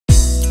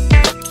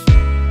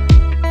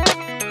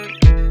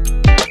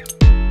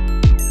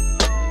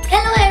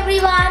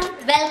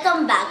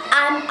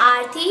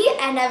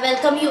and I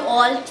welcome you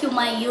all to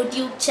my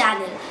YouTube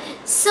channel.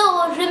 So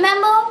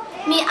remember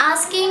me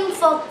asking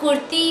for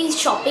kurti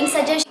shopping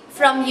suggestions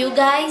from you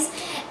guys,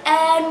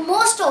 and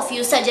most of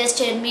you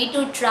suggested me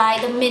to try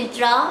the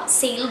Myntra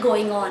sale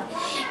going on,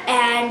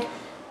 and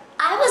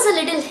I was a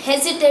little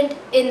hesitant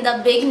in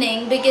the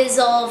beginning because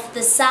of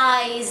the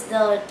size,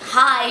 the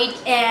height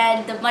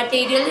and the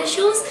material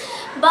issues,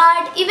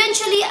 but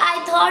eventually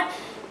I thought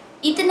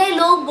इतने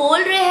लोग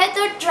बोल रहे हैं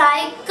तो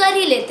try कर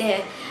ही लेते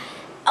हैं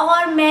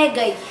और मैं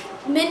गई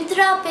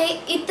मिंत्रा पे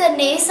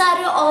इतने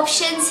सारे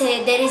ऑप्शंस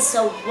है there is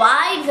a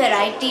wide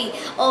variety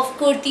of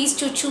kurtis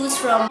to choose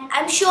from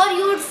I am sure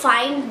you would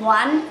find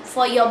one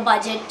for your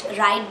budget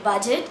right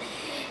budget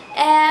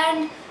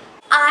and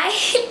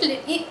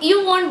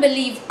you won't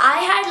believe I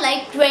had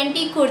like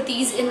 20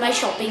 kurtis in my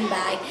shopping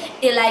bag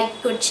till I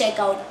could check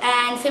out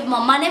and फिर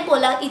मम्मा ने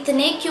बोला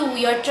इतने क्यों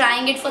you're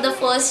trying it for the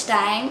first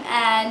time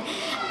and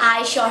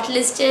I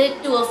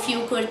shortlisted to a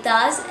few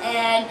kurtas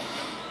and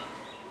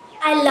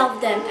I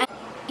love them and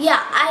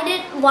yeah I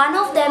did one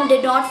of them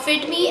did not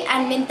fit me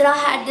and Myntra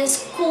had this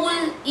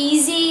cool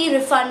easy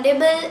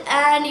refundable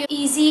and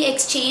easy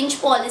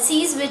exchange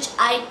policies which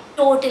I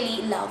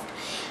totally loved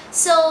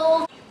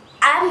so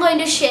I'm going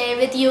to share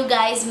with you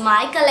guys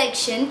my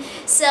collection,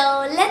 so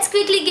let's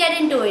quickly get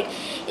into it.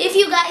 If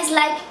you guys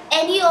like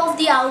any of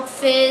the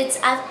outfits,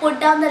 I've put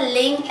down the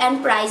link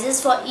and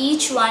prices for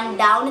each one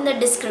down in the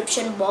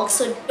description box,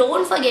 so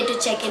don't forget to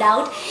check it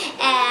out.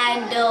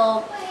 And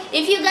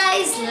if you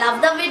guys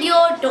love the video,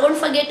 don't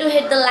forget to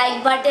hit the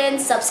like button,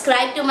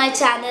 subscribe to my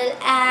channel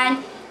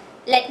and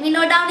let me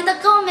know down in the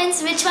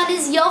comments which one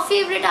is your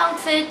favorite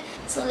outfit.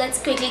 So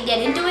let's quickly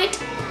get into it.